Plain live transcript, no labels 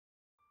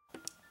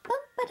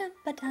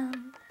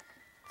Ba-dum.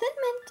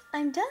 Fitment,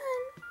 I'm done.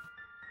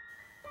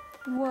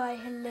 Why,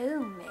 hello,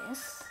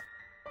 miss.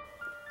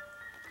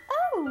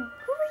 Oh,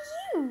 who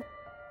are you?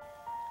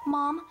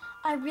 Mom,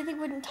 I really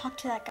wouldn't talk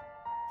to that guy.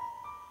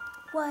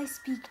 Why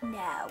speak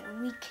now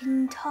when we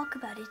can talk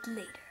about it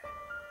later?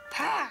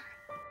 Ha!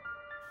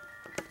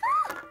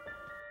 Ah!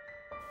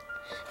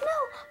 No,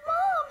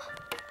 Mom!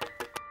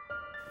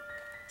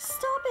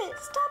 Stop it!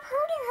 Stop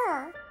hurting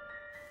her!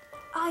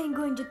 I am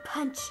going to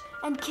punch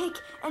and kick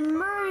and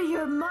murder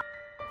your mom.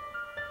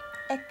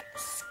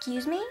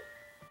 Excuse me?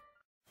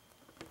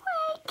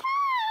 Wake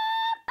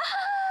up!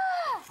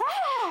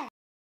 Ah!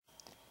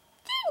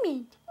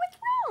 Damon, what's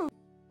wrong?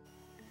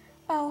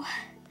 Oh,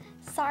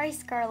 sorry,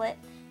 Scarlett.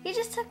 You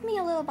just took me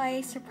a little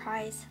by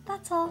surprise,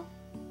 that's all.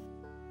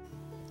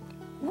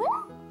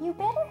 Well, you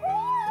better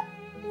hurry up.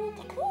 You need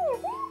to clean your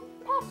room,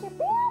 pack your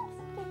bags,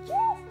 get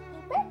dressed,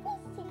 eat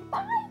breakfast, say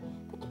goodbye,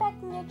 put you back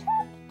in your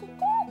truck, get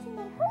gas, and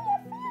then hurry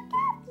up for your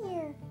gap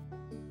year.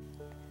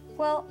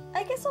 Well,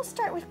 I guess I'll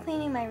start with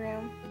cleaning my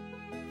room.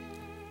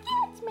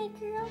 That's my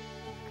girl.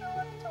 You grow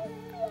up so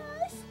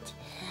fast.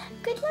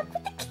 Good luck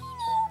with the cleaning.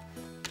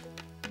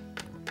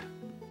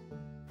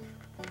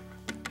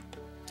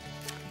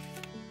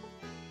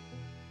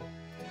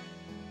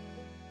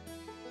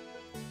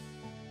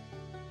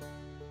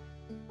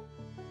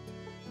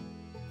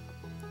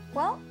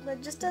 Well,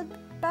 that just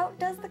about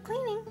does the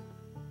cleaning.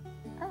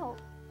 Oh.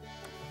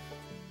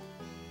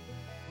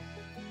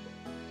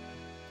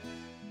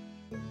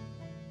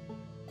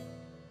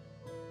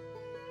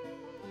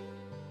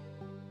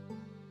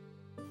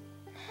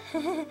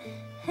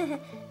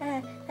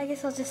 I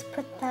guess I'll just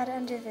put that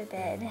under the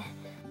bed.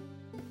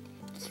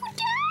 You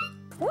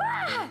done?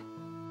 Wah!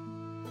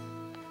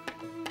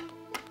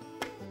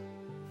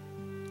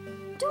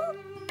 Don't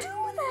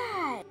do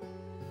that!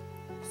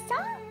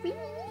 Sorry,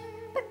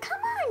 but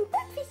come on,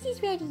 breakfast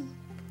is ready.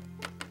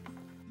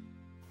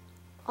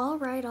 All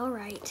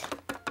right.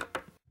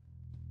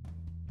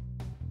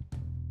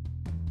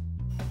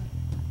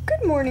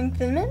 Good morning,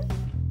 Thinman.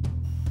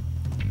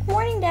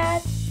 Morning,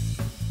 Dad.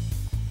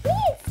 Me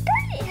and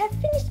Scarlett have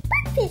finished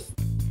breakfast.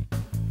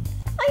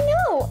 I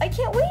know, I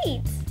can't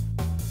wait.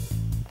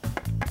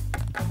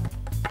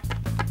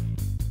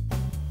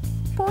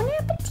 Bon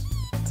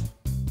appetit.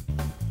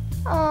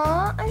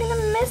 Aw, I'm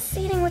gonna miss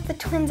eating with the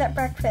twins at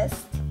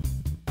breakfast.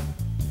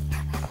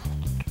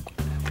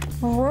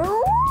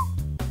 Whoa?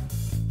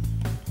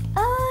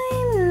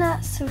 I'm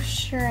not so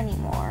sure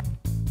anymore.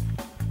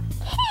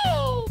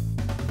 Hey!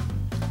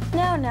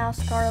 Now,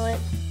 Scarlett.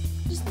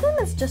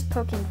 Thinman's just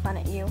poking fun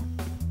at you.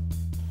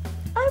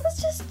 I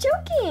was just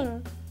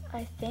joking,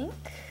 I think.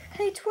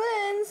 Hey,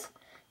 twins.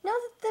 Now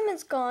that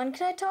Thinman's gone,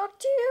 can I talk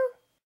to you?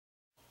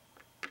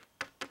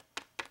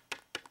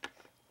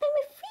 I'm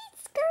afraid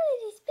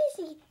Scarlett is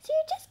busy, so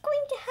you're just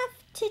going to have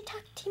to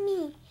talk to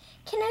me.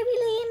 Can I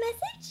relay a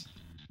message?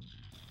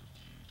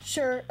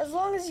 Sure, as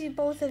long as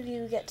both of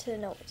you get to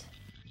know it.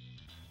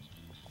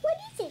 What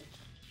is it?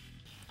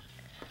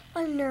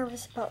 I'm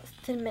nervous about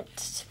Thinman,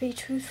 to be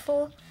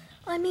truthful.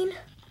 I mean,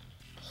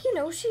 you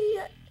know, she's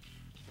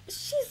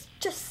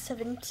just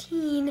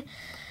 17.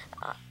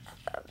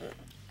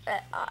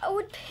 I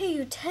would pay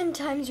you 10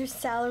 times your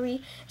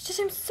salary. It's just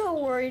I'm so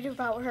worried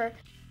about her.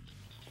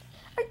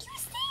 Are you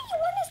saying you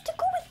want us to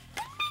go with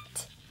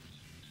Thinman?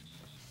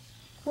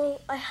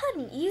 Well, I had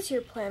an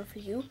easier plan for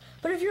you,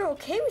 but if you're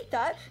okay with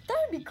that, that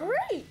would be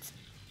great.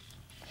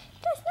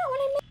 That's not what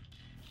I meant.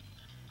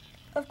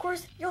 Of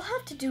course, you'll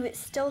have to do it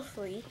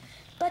stealthily,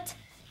 but,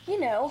 you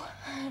know,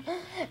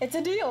 it's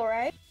a deal,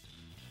 right?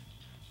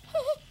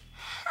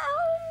 How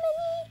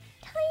many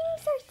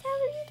times our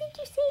salary did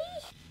you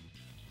say?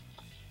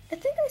 I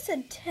think I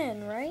said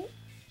 10, right?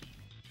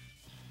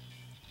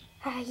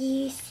 Are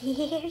you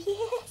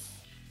serious?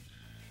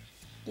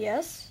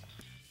 Yes.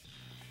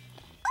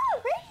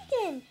 Alrighty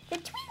then, the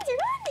twins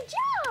are on the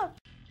job!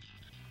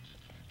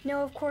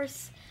 No, of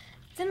course,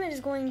 Thinman is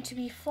going to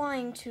be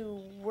flying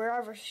to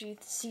wherever she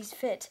sees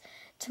fit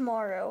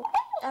tomorrow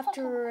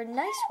after a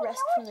nice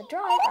rest from the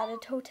drive at a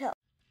hotel.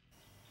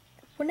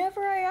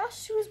 Whenever I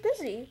asked, she was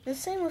busy. The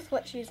same with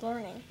what she's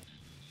learning.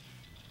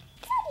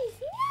 That is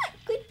not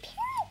good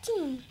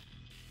parenting.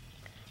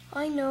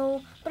 I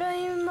know, but I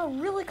am a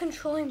really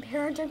controlling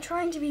parent. I'm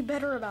trying to be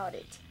better about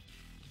it.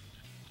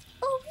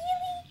 Oh,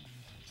 really?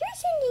 You're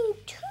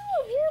sending 2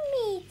 of your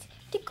mates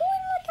to go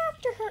and look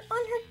after her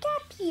on her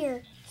gap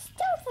year,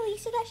 stealthily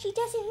so that she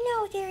doesn't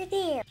know they're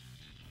there.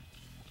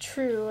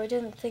 True, I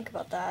didn't think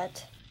about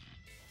that.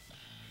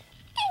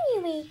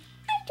 Anyway,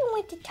 I don't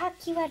want to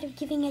talk you out of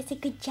giving us a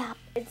good job.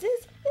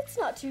 It's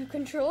not too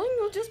controlling.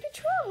 We'll just be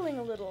traveling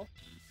a little.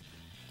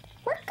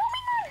 We're going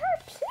on her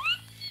plane!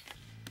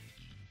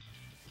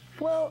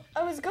 Well,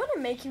 I was gonna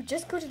make you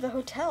just go to the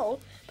hotel,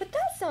 but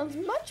that sounds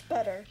much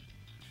better.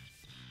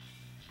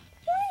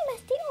 Why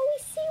must they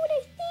always say what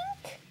I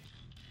think?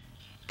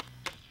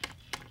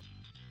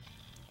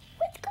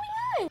 What's going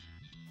on?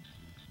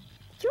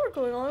 You're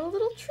going on a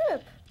little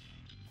trip.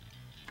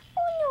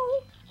 Oh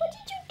no, what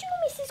did you do,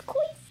 Mrs.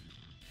 Coyce?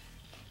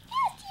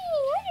 Nasty,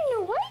 I don't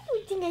know why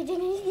you did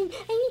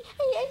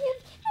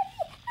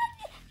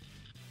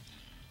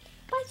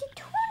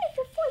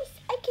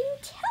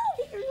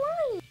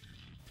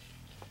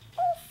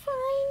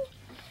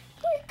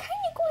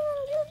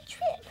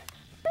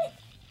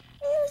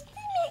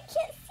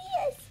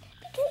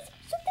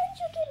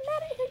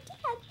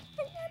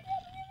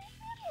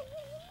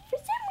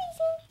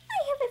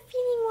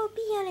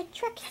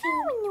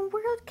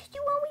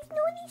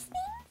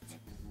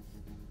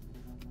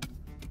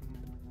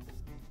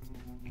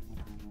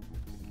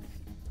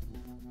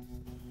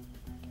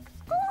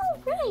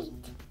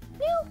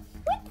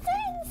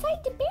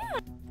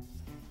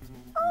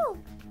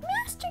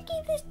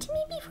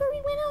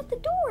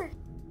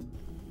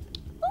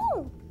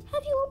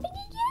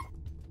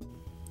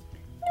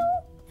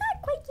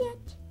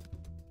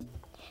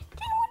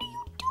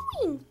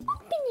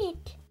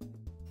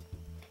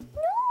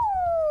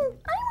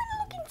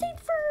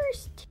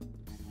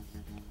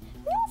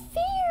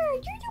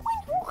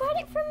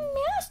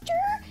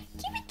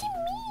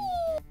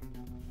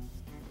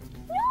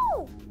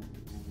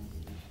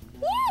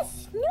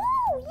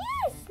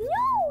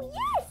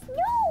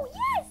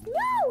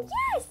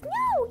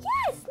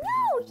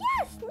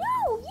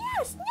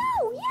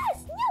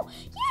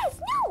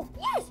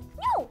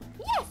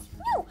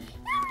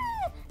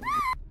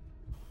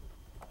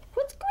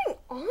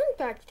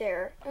back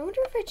there. I wonder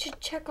if I should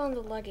check on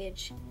the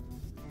luggage.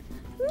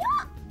 No!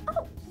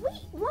 Oh,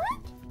 wait,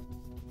 what?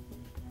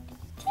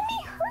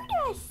 T.M.A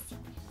heard us.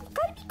 We've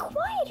got to be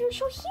quiet or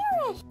she'll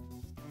hear us.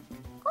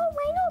 All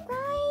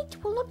right.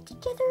 We'll look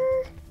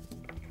together.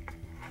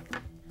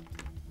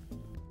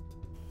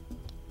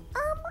 A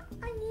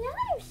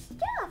lot of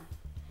stuff.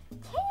 10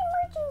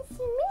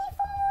 emergency mini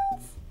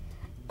phones,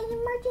 an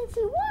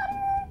emergency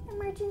water,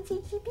 emergency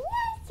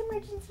GPS,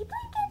 emergency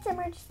blankets,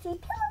 emergency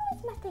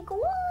pillows. Must I go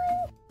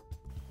on?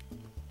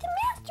 The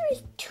master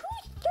is too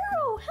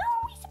thorough. How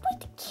are we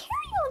supposed to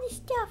carry all this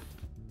stuff?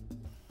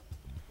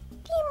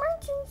 The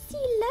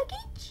emergency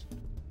luggage?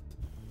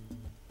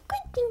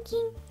 Good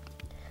thinking.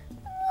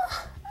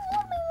 Oh,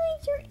 my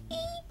legs are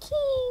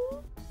aching.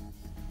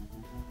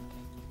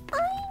 I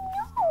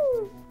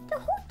know. The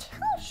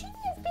hotel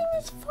shouldn't have been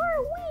this far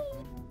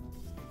away.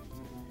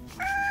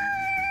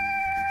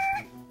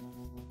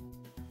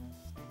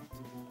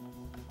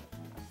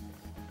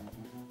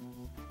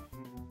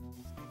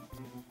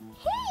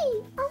 Hey,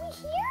 are we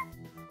here?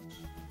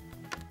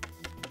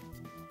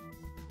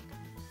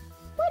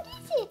 What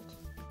is it?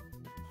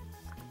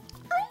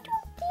 I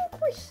don't think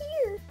we're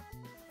here.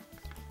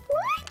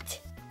 What?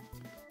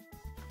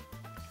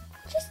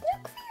 Just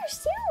look for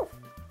yourself.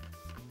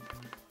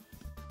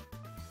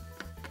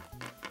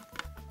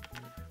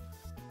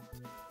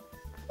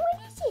 What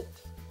is it?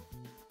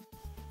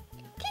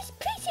 This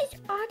place is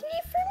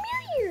oddly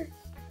familiar,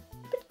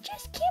 but I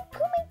just can't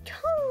put my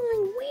tongue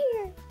on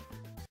where.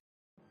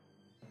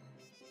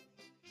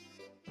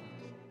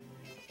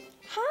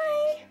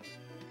 Hi!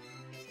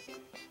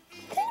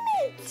 10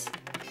 minutes!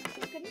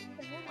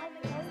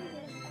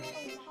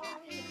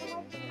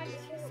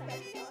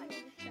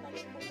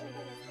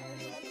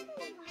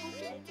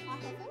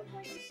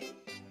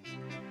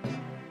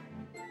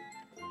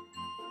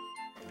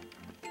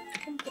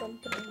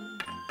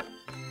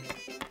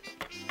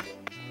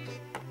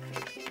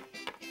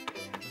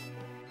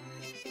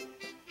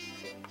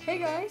 Hey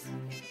guys!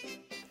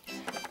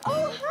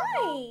 Oh,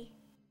 hi!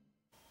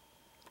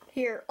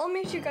 Here, I'll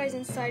meet you guys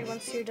inside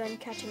once you're done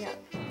catching up.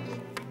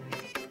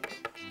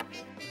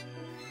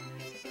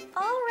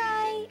 All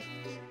right.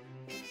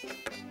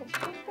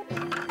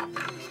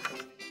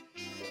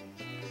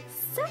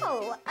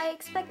 So, I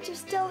expect you're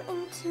still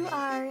into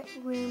our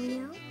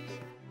Romeo?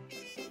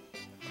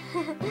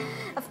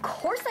 Of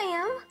course I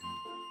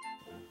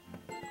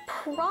am!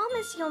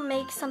 Promise you'll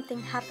make something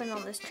happen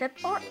on this trip,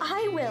 or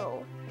I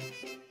will!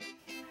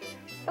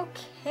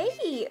 Okay.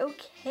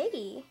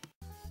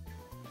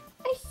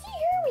 I see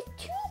her with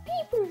 2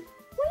 people.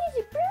 One is a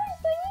brown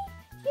bunny,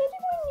 the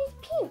other one is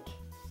pink.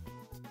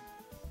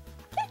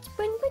 That's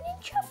Bun Bun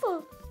and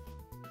Truffle.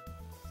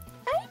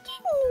 I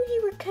didn't know they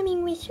were coming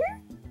with her.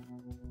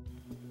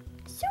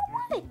 So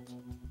what?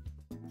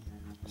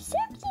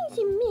 Something's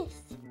amiss.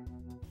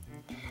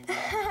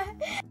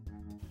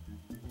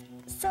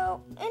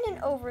 So, in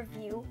an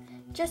overview,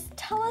 just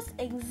tell us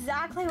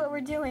exactly what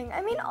we're doing.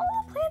 I mean,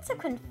 all the plans have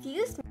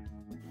confused me.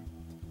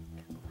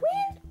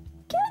 Well,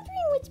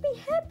 gathering what's been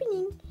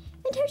happening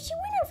and how she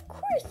went off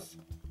course,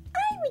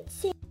 I would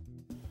say.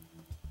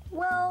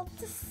 Well,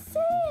 to say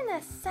in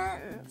a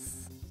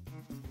sentence,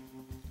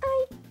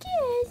 I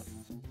guess.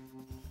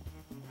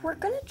 we're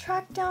gonna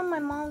track down my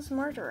mom's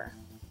murderer.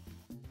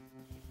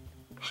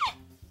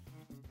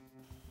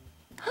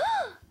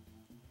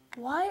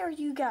 Why are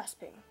you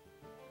gasping?